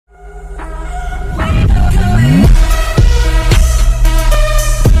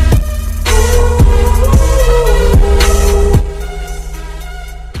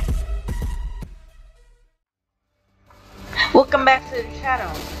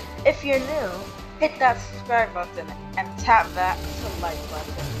If you're new, hit that subscribe button and tap that like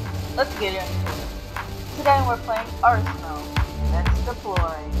button. Let's get into it. Today we're playing Arsenal. Let's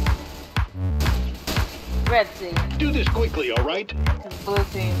deploy. Red team. Do this quickly, alright? Because blue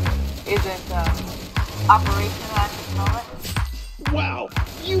team isn't operational at this moment. Wow,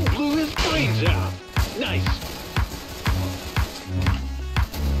 you blew his brains out. Nice.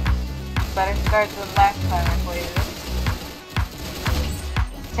 Better start than last time I played it.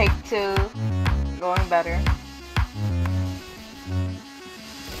 Take two. Going better.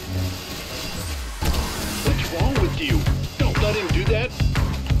 What's wrong with you? Don't let him do that.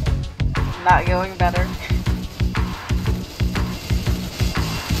 Not going better.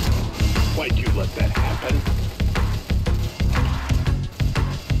 Why'd you let that happen?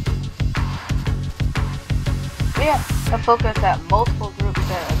 We have to focus at multiple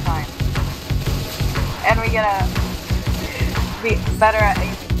groups at a time. And we gotta be better at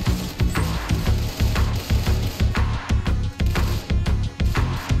aiming.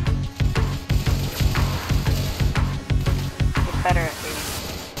 Get better at aiming.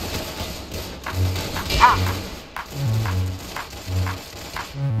 Ah!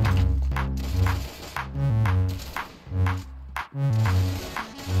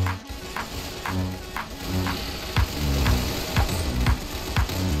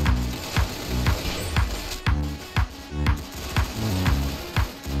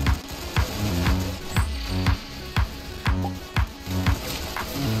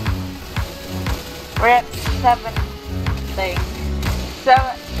 We're at 7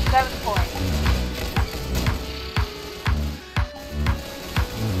 points.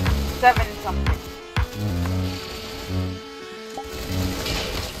 7 something.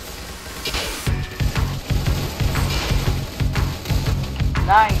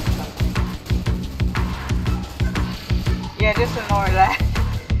 Nine something. Yeah, just ignore that.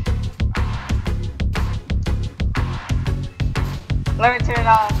 Let me turn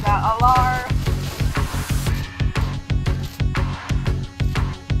off that alarm.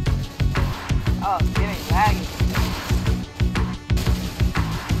 Oh, it's getting laggy.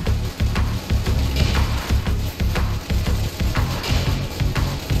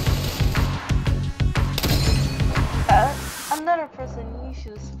 Another person you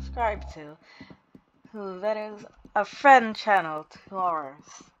should subscribe to, who that is a friend channel to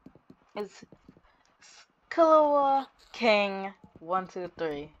ours, is Killua King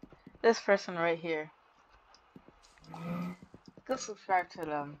 123. This person right here. Go subscribe to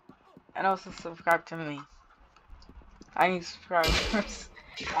them. And also subscribe to me. I need subscribers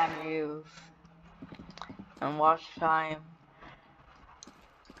and views and watch time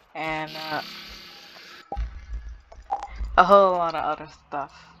and a whole lot of other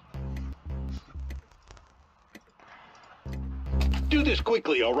stuff. Do this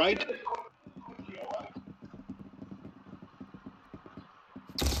quickly, alright?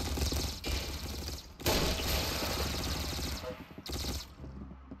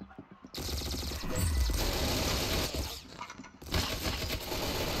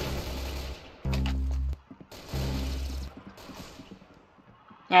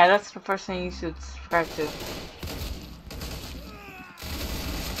 Yeah, that's the person you should subscribe to.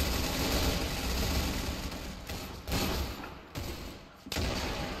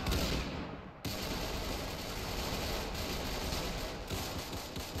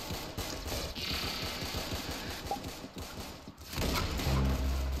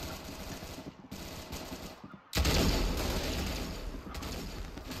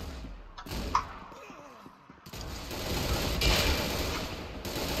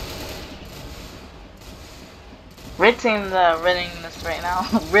 Red team's winning this right now.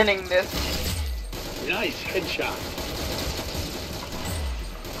 Winning this. Nice headshot.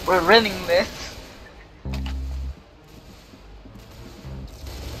 We're winning this.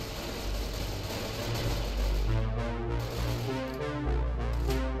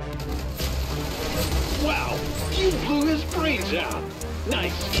 Wow, you blew his brains out.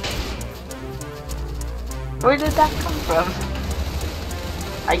 Nice. Where did that come from?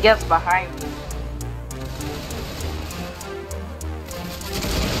 I guess behind me.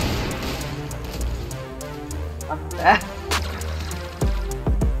 What's that?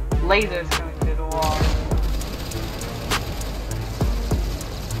 Lasers coming through the wall.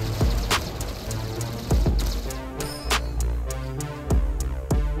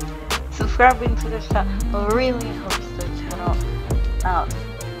 Subscribing to this channel really helps the channel out.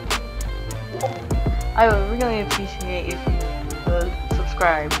 I would really appreciate if you would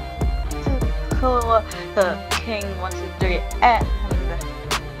subscribe to Killua King 123 and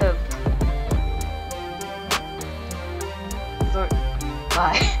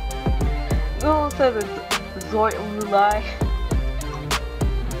Lulai. Google says it's Zort Lulai.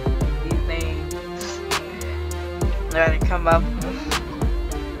 These names. They're gonna come up.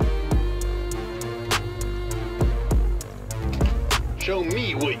 Show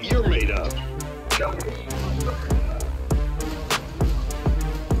me what you're made of. Show me.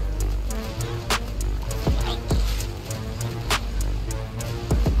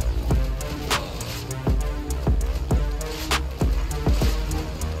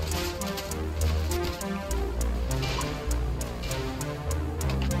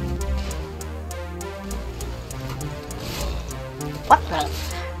 What the?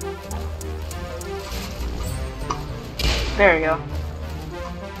 There we go.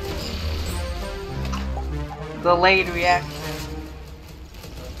 Delayed reaction.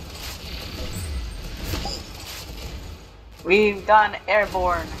 We've gone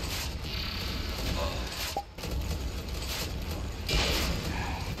airborne.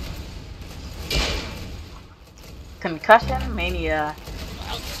 Concussion mania.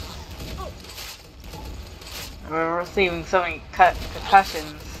 We're receiving so many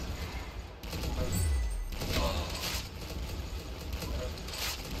concussions.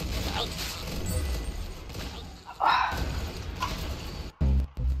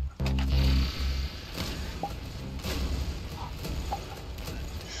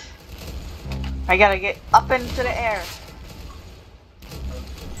 I gotta get up into the air.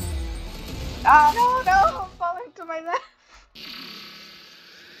 Oh no, no, I'm falling to my left.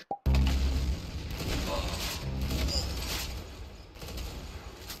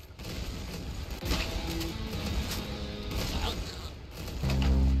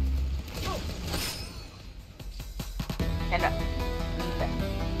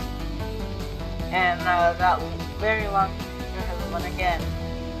 And that very long picture has won again.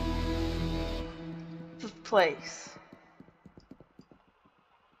 Fifth place.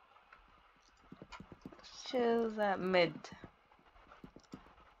 Which is at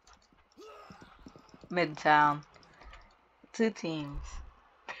Midtown. 2 teams.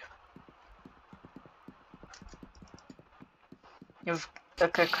 You have a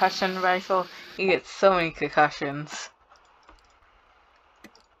concussion rifle, you get so many concussions.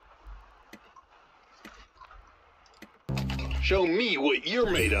 Show me what you're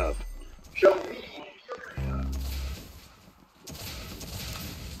made of. Show me.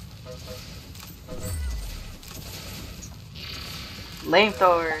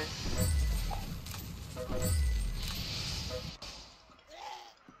 Flamethrowers.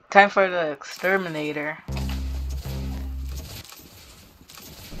 Time for the exterminator.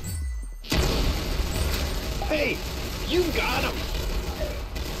 Hey, you got him.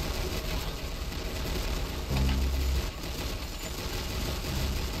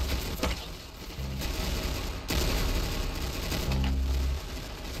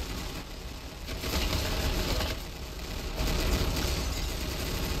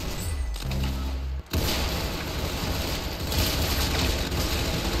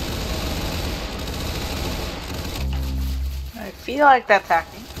 I feel like that's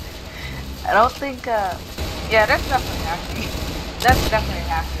hacking. I don't think, yeah, that's definitely hacking. That's definitely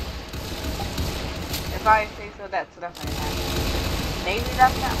hacking. If I say so, that's definitely hacking. Maybe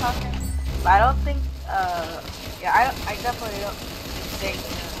that's not hacking, but I don't think, yeah, I definitely don't think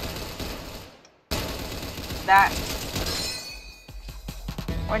that,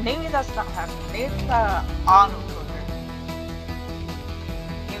 or maybe that's not hacking. Maybe it's the auto clicker.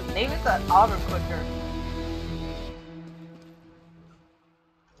 Maybe it's an auto clicker.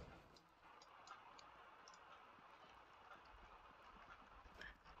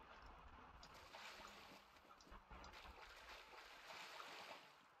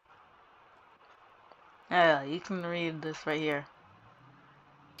 Yeah, you can read this right here.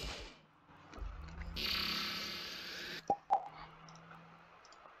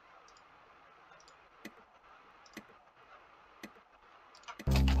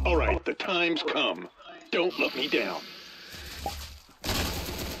 All right, the time's come. Don't let me down.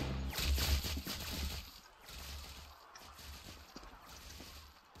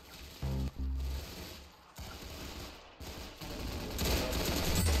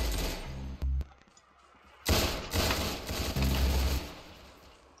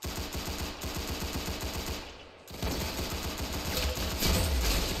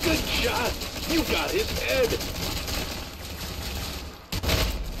 Good shot! You got his head!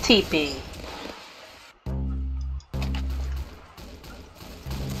 TP.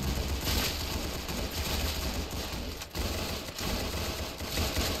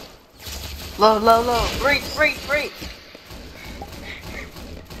 Low, low, low. Break, break, break.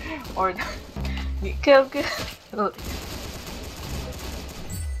 Or kill, kill.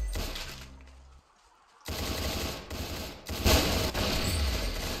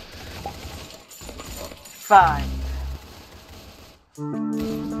 5.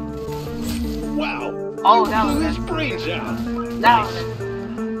 Wow! Oh, You that blew was his it. brains out! That Nice! was it.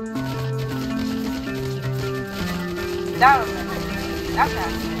 That was it. That's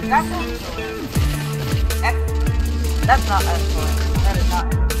excellent. That's excellent. That's not excellent. That is not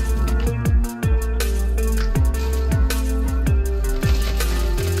excellent.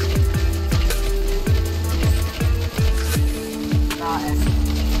 Not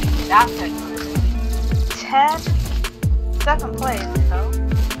excellent. That's excellent. 10. Second place, so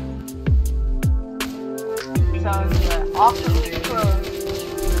it's awfully close.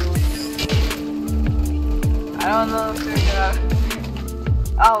 I don't know if they're gonna.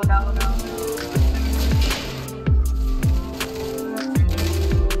 Oh no.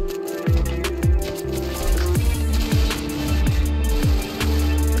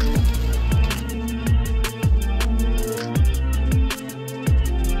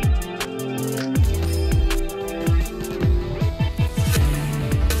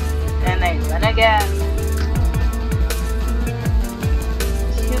 And again,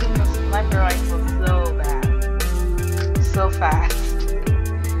 shooting the sniper rifle so bad, so fast.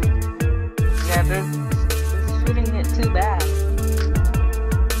 Yeah, they're shooting it too bad.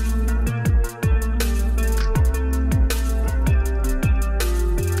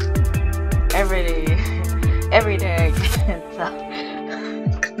 Every day I get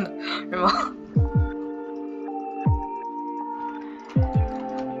remote.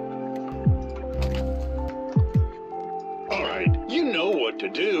 Alright, you know what to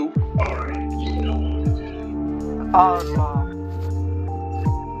do. Alright, you know what to do. Oddball.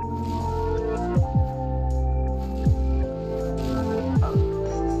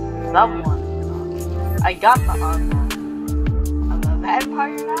 Someone. I got the oddball. I'm a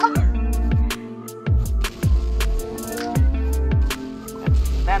vampire now?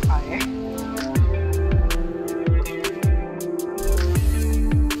 Vampire.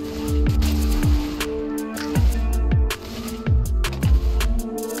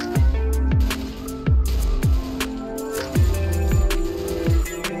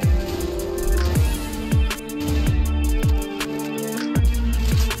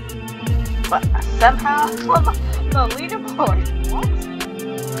 But somehow the leaderboard. What?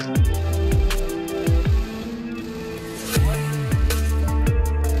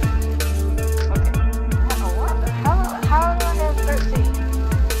 Okay. How do I have 13?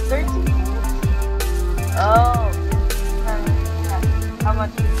 13? Oh. How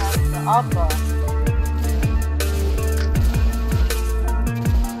much you have the oddball?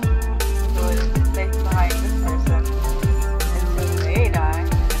 So it stays behind this person until they die.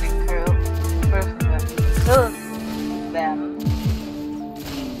 Kills them,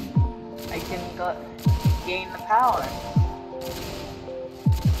 I can gain the power.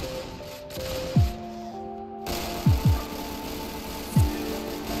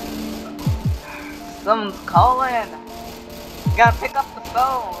 Someone's calling. Gotta pick up the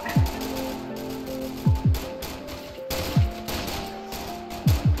phone.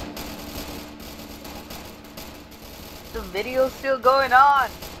 The video's still going on.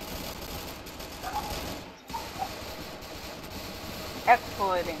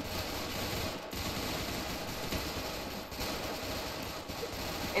 Exploiting.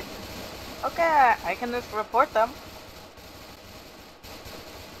 It's okay, I can just report them.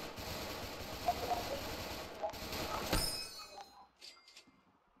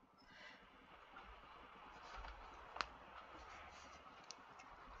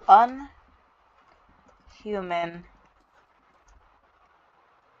 Unhuman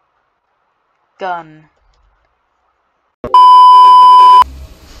gun.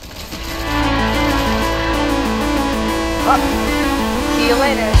 Oh, see you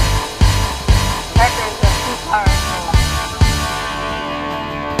later. Hackers are too powerful.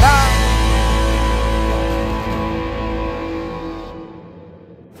 Bye.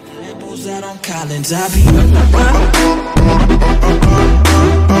 Collins, I be